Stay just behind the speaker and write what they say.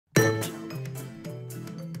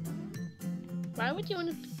Why would you want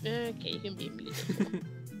to? Okay, you can be musical.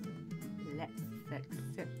 Let's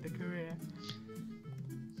accept the career.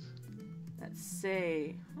 Let's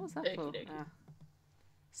see. What was that for? Okey-dokey.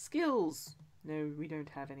 Skills. No, we don't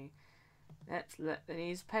have any. Let's let the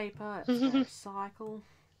newspaper. Let's go recycle.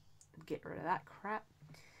 Get rid of that crap.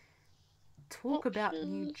 Talk about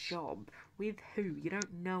new Options. job. With who? You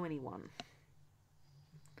don't know anyone.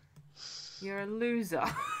 You're a loser.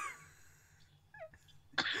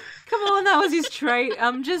 Come on, that was his trait.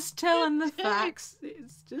 I'm just telling the facts.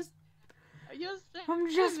 It's just... You're so I'm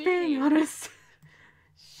just mean. being honest.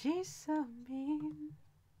 She's so mean.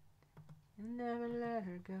 Never let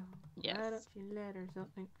her go. Yes. Why don't you let her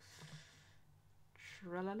something?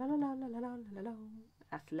 Tra-la-la-la-la-la-la-la-la.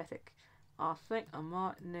 Athletic. I think I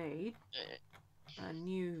might need a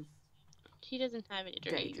new She doesn't have any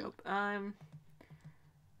day dream. job.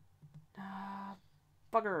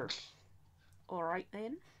 Bugger. Alright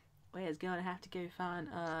then. We're gonna have to go find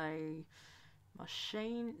a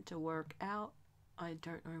machine to work out. I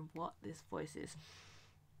don't know what this voice is.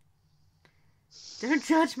 Don't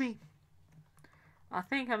judge me. I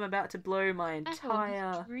think I'm about to blow my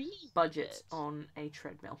entire budget on a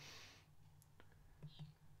treadmill.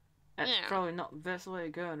 That's Yeah. probably not the best way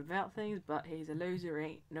of going about things, but he's a loser,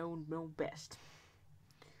 ain't no best.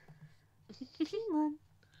 Come on.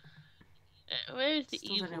 Where is the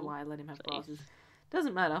Still evil? don't know why I let him have place? glasses.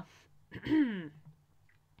 Doesn't matter. I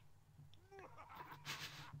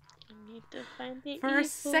need to find the For a evil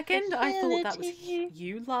second, I thought that was facility.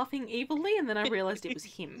 you laughing evilly, and then I realised it was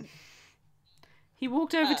him. He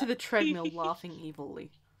walked over to the treadmill laughing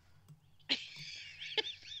evilly.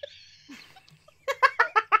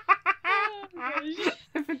 Oh, gosh.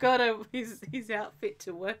 I forgot his outfit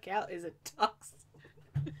to work out is a tux.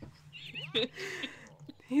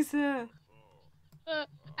 He's a...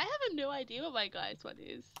 I have no idea what my guy's one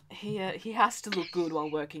is. He has to look good while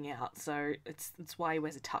working out, so it's why he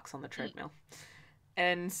wears a tux on the treadmill.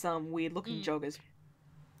 And some weird looking joggers.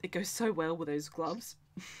 It goes so well with those gloves.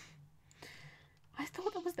 I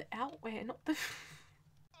thought that was the outwear, not the...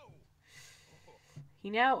 He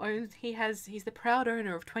now owns... He's the proud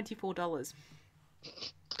owner of $24.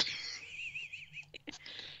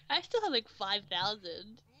 I still have like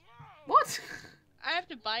 5,000. What? I have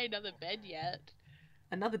to buy another bed yet.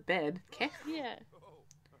 Another bed? Okay. Yeah.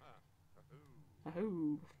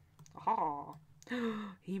 Oh. Aha.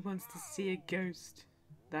 He wants to see a ghost.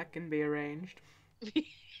 That can be arranged.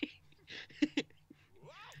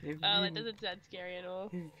 That doesn't sound scary at all.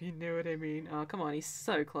 If you know what I mean. Oh, come on, he's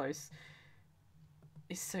so close.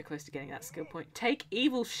 He's so close to getting that skill point. Take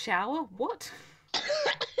evil shower? What? Oh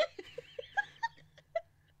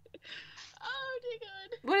dear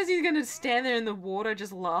God. What is he gonna stand there in the water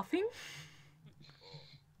just laughing?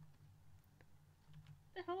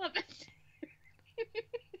 The hell up.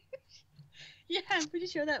 Yeah, I'm pretty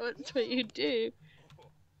sure that was what you do.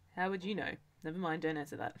 How would you know? Never mind, don't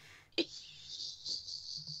answer that.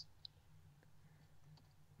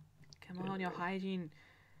 Come on, your hygiene.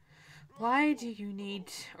 Why do you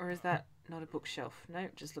need... Or is that not a bookshelf? No,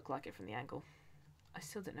 just look like it from the angle. I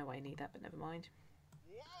still don't know why you need that, but never mind.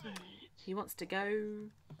 He wants to go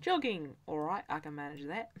jogging. Alright, I can manage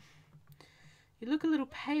that. You look a little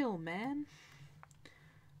pale, man.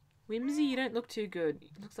 Whimsy, you don't look too good.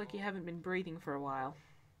 It looks like you haven't been breathing for a while.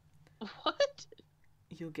 What?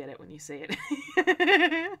 You'll get it when you see it.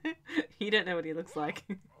 You don't know what he looks like.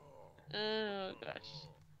 Oh gosh.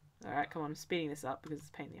 Alright, come on, I'm speeding this up because it's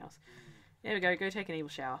a pain in the ass. There we go, go take an evil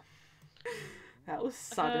shower. That was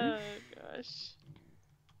sudden. Oh gosh.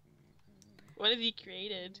 What have you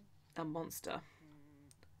created? A monster.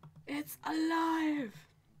 It's alive!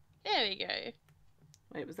 There we go.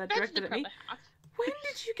 Wait, was that That's directed the at me? proper house. When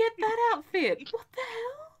did you get that outfit? What the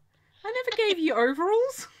hell? I never gave you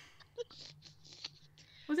overalls.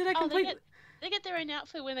 Was it a Oh, complete... they get their own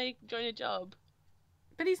outfit when they join a job.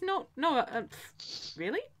 But he's not... No,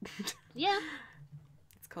 really? Yeah.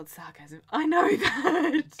 It's called sarcasm. I know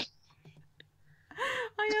that.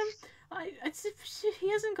 It's if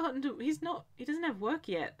he hasn't gotten to... He doesn't have work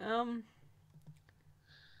yet.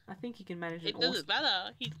 I think he can manage It doesn't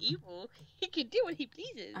matter. He's evil. He can do what he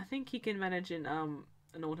pleases. I think he can manage an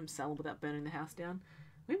autumn cell without burning the house down.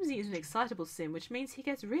 Whimsy is an excitable sim, which means he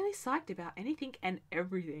gets really psyched about anything and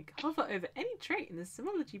everything. Hover over any trait in the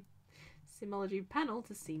Simology panel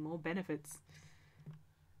to see more benefits.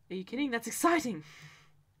 Are you kidding? That's exciting!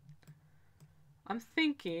 I'm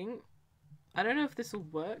thinking... I don't know if this will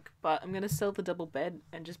work, but I'm going to sell the double bed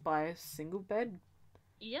and just buy a single bed.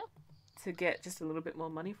 Yep. To get just a little bit more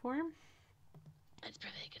money for him. That's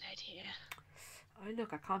probably a good idea. Oh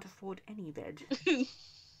look, I can't afford any bed.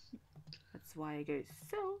 Let's That's why I go,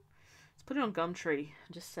 so let's put it on Gumtree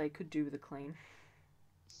and just say could do with a clean.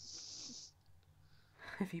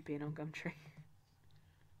 Have you been on Gumtree?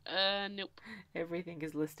 Nope. Everything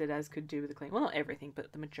is listed as could do with a clean. Well, not everything,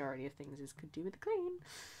 but the majority of things is could do with a clean.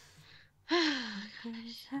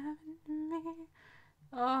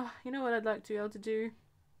 Oh, you know what I'd like to be able to do?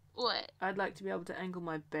 What? I'd like to be able to angle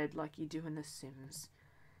my bed like you do in The Sims.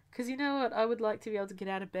 Because you know what? I would like to be able to get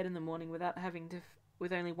out of bed in the morning without having to...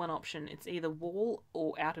 with only one option. It's either wall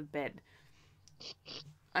or out of bed.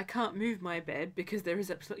 I can't move my bed because there is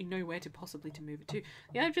absolutely nowhere to possibly to move it to.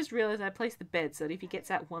 Yeah, I've just realised I placed the bed so that if he gets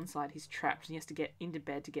out one side, he's trapped and he has to get into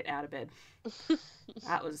bed to get out of bed.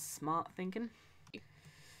 That was smart thinking.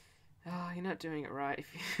 Oh, you're not doing it right.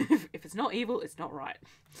 If it's not evil, it's not right.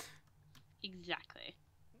 Exactly.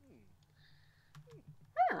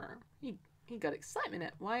 He got excitement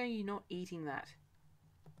at. Why are you not eating that?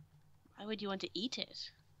 Why would you want to eat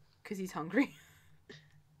it? Because he's hungry.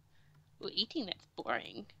 Well, eating that's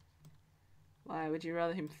boring. Why would you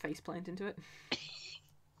rather him faceplant into it?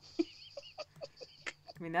 I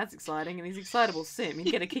mean, that's exciting, and he's excitable sim.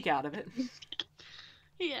 He'd get a kick out of it.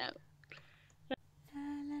 Yeah. La,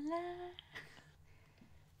 la, la.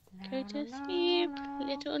 Go to sleep,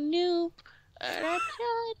 little noob.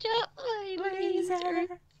 Laser.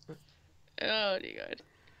 Oh dear God.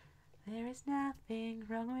 There is nothing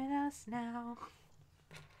wrong with us now.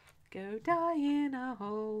 Go die in a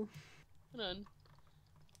hole. Hold on.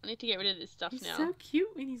 I need to get rid of this stuff He's now. so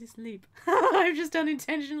cute when he's asleep. I've just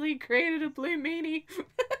unintentionally created a blue meanie.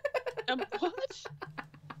 What?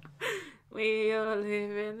 We all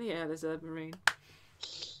live in the other submarine.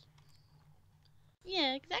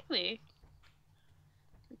 Yeah, exactly.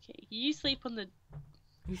 Okay, you sleep on the...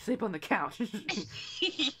 You sleep on the couch.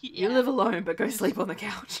 Yeah. You live alone, but go sleep on the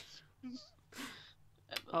couch.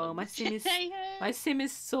 Oh, my sim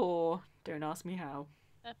is sore. Don't ask me how.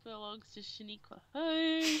 That belongs to Shaniqua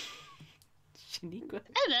Ho. Shaniqua.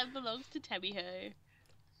 And that belongs to Tabby Ho.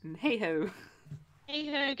 And hey ho. Hey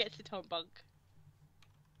Ho gets the top bunk.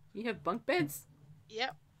 You have bunk beds?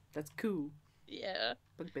 Yep. That's cool. Yeah.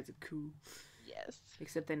 Bunk beds are cool. Yes.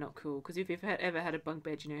 Except they're not cool, because if you've ever had a bunk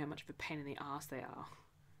bed, you know how much of a pain in the ass they are.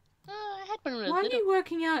 Oh, I had one when I was Why are little. you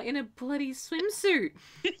working out in a bloody swimsuit?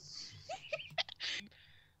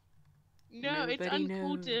 No, it's Nobody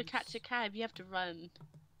uncool to knows. catch a cab. You have to run.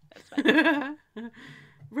 That's fine.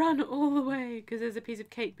 Run all the way, because there's a piece of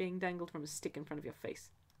cake being dangled from a stick in front of your face.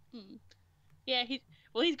 Yeah, he's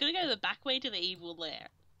gonna go the back way to the evil lair.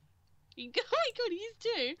 Oh my God, he's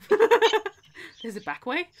too. There's a back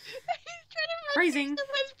way? He's trying to run Phrasing. through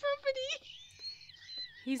someone's property.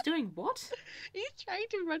 He's doing what? He's trying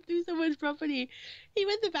to run through someone's property. He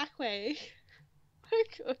went the back way. Oh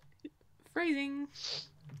God. Phrasing.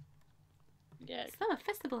 Yeah. Summer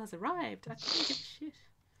festival has arrived. I can't give a shit.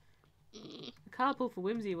 The carpool for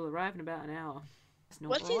Whimsy will arrive in about an hour. That's not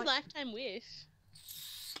What's his right. lifetime wish?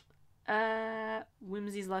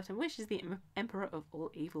 Whimsy's lifetime wish is the emperor of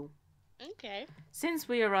all evil. Okay. Since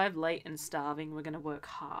we arrived late and starving, we're going to work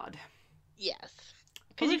hard. Yes.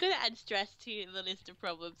 Because you're going to add stress to the list of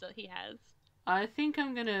problems that he has. I think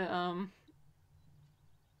I'm going to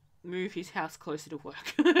move his house closer to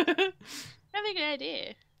work. That's a good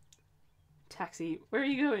idea. Taxi, where are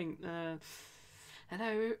you going?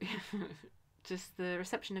 Hello. Just the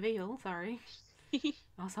reception of evil, sorry.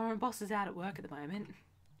 Oh, sorry, my boss is out at work at the moment.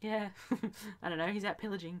 Yeah. I don't know, he's out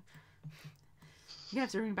pillaging. You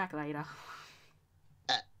have to ring back later.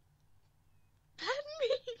 Pardon me?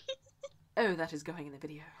 Oh, that is going in the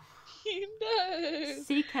video. No.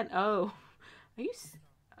 See can... Oh. Are you...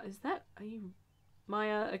 Is that... Are you...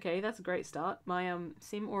 My, okay, that's a great start. My,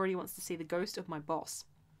 sim already wants to see the ghost of my boss.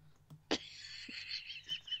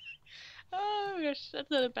 Oh my gosh, that's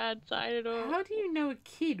not a bad sign at all. How do you know a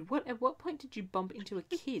kid? At what point did you bump into a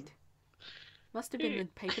kid? Must have been the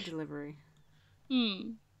paper delivery.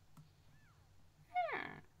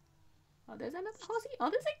 Oh, there's another horsey. Oh,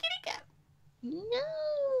 there's a kitty cat. No.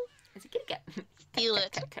 There's a kitty cat. Steal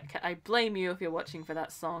it. Cat. I blame you if you're watching for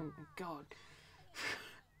that song. Oh, God.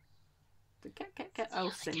 The cat.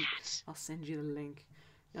 I'll send you the link.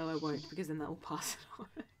 No, I won't, because then that will pass it on.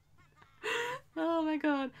 Oh my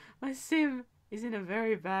God, my sim is in a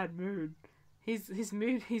very bad mood. He's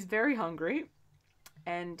very hungry,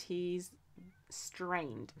 and he's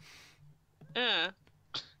strained.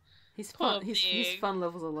 His fun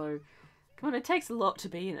levels are low. Come on, it takes a lot to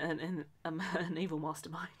be an evil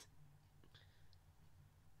mastermind.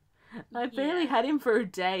 I barely had him for a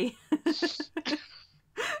day.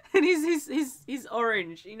 And he's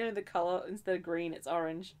orange. You know the colour, instead of green, it's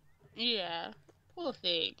orange. Yeah. Poor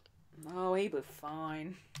thing. Oh, he was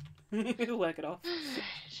fine. Work it off.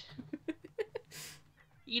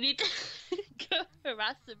 You need to go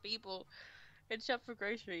harass some people and shop for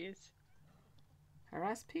groceries.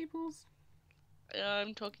 Harass peoples?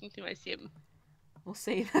 I'm talking to my sim. We'll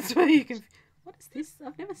see. That's where you can... What is this?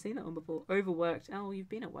 I've never seen that one before. Overworked. Oh, you've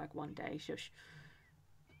been at work one day. Shush.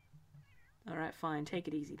 Alright, fine. Take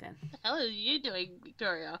it easy then. What the hell are you doing,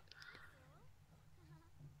 Victoria?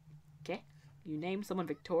 Okay. You named someone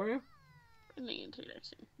Victoria? In the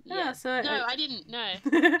introduction. Yeah, so... No, I didn't. No.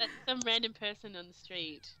 That's some random person on the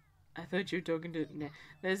street. I thought you were talking to... No.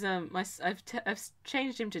 There's, I've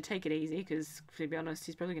changed him to take it easy, because, to be honest,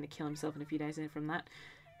 he's probably going to kill himself in a few days from that.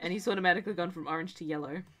 And he's automatically gone from orange to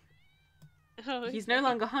yellow. Oh, He's no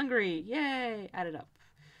longer hungry. Yay! Add it up.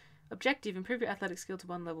 Objective: improve your athletic skill to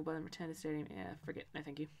 1 level by then return to stadium. Yeah, forget. No,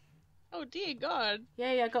 thank you. Oh dear God!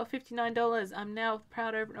 Yay! I got $59. I'm now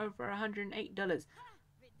proud over $108.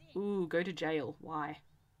 Ooh, go to jail. Why?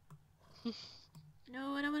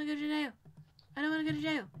 No, I don't want to go to jail. I don't want to go to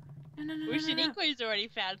jail. No. Shaniquo's already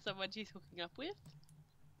found someone she's hooking up with.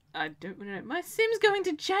 I don't want to know. My Sim's going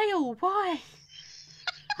to jail. Why?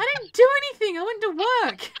 I didn't do anything. I went to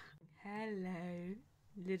work. Hello,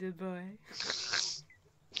 little boy.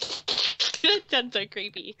 That sounds so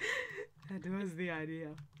creepy. That was the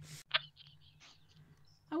idea.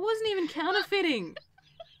 I wasn't even counterfeiting.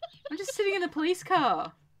 I'm just sitting in the police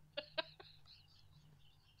car.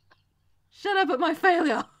 Shut up at my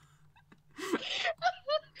failure. That's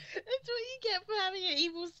what you get for having an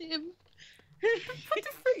evil sim. What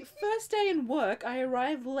the freak? First day in work, I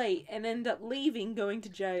arrive late and end up leaving, going to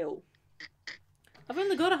jail. I've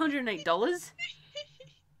only got $108.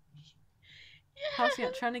 Passing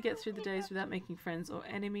out, trying to get through the days without making friends or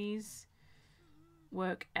enemies.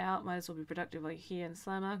 Work out, might as well be productive like here in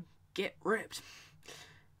Slammer. Get ripped.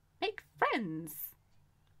 Make friends.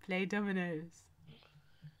 Play dominoes.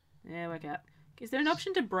 Yeah, work out. Is there an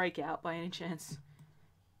option to break out by any chance?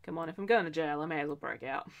 Come on, if I'm going to jail, I may as well break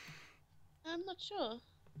out. I'm not sure.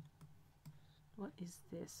 What is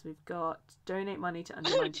this? We've got donate money to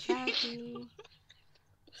undermine charity.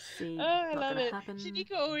 See, Oh, I not love gonna it. happen.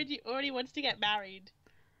 Shaniqua already wants to get married.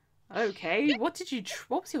 Okay, what did you?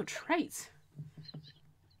 What was your trait?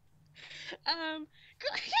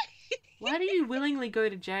 Why do you willingly go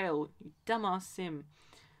to jail, you dumbass sim?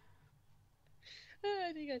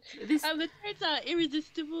 Oh my God. This The traits are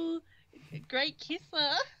irresistible, great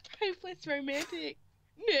kisser, hopeless romantic,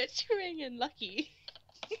 nurturing, and lucky.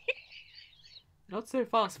 not so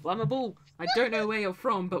fast, flammable. I don't know where you're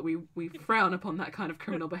from, but we frown upon that kind of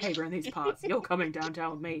criminal behaviour in these parts. You're coming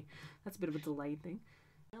downtown with me. That's a bit of a delayed thing.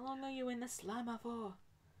 How long are you in the slammer for?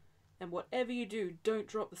 And whatever you do, don't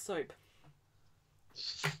drop the soap.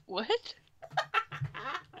 What?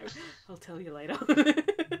 I'll tell you later.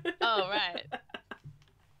 Oh, right.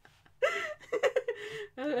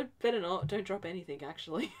 Better not. Don't drop anything,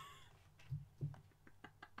 actually.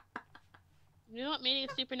 You're not meeting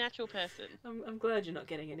a supernatural person. I'm glad you're not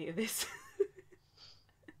getting any of this.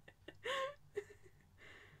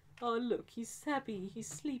 Oh, look, he's happy. He's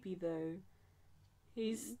sleepy, though.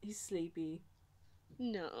 He's sleepy.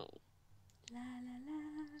 No. La la la.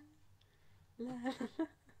 La la la.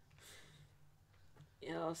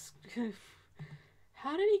 Yes.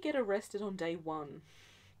 How did he get arrested on day 1?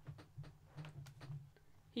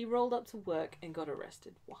 He rolled up to work and got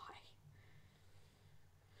arrested. Why?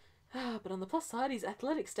 But on the plus side, his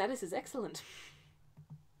athletic status is excellent.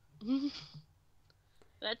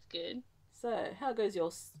 That's good. So, how goes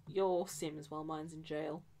your Sims while mine's in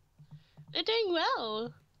jail? They're doing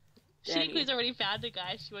well. Danny. Shaniqua's already found a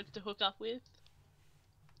guy she wants to hook up with.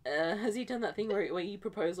 Has he done that thing where you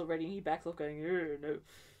propose already and he backs off going, no?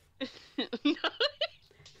 No.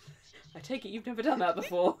 I take it you've never done that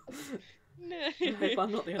before. No. I hope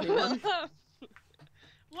I'm not the only one.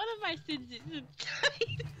 One of my sins is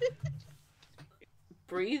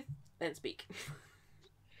Breathe, then speak.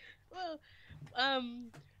 Well,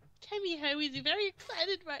 Tammy Ho is very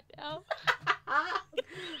excited right now.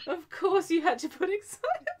 Of course you had to put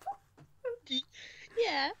excitable.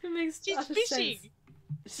 Yeah. It makes She's utter fishing. sense.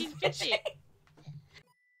 She's fishing.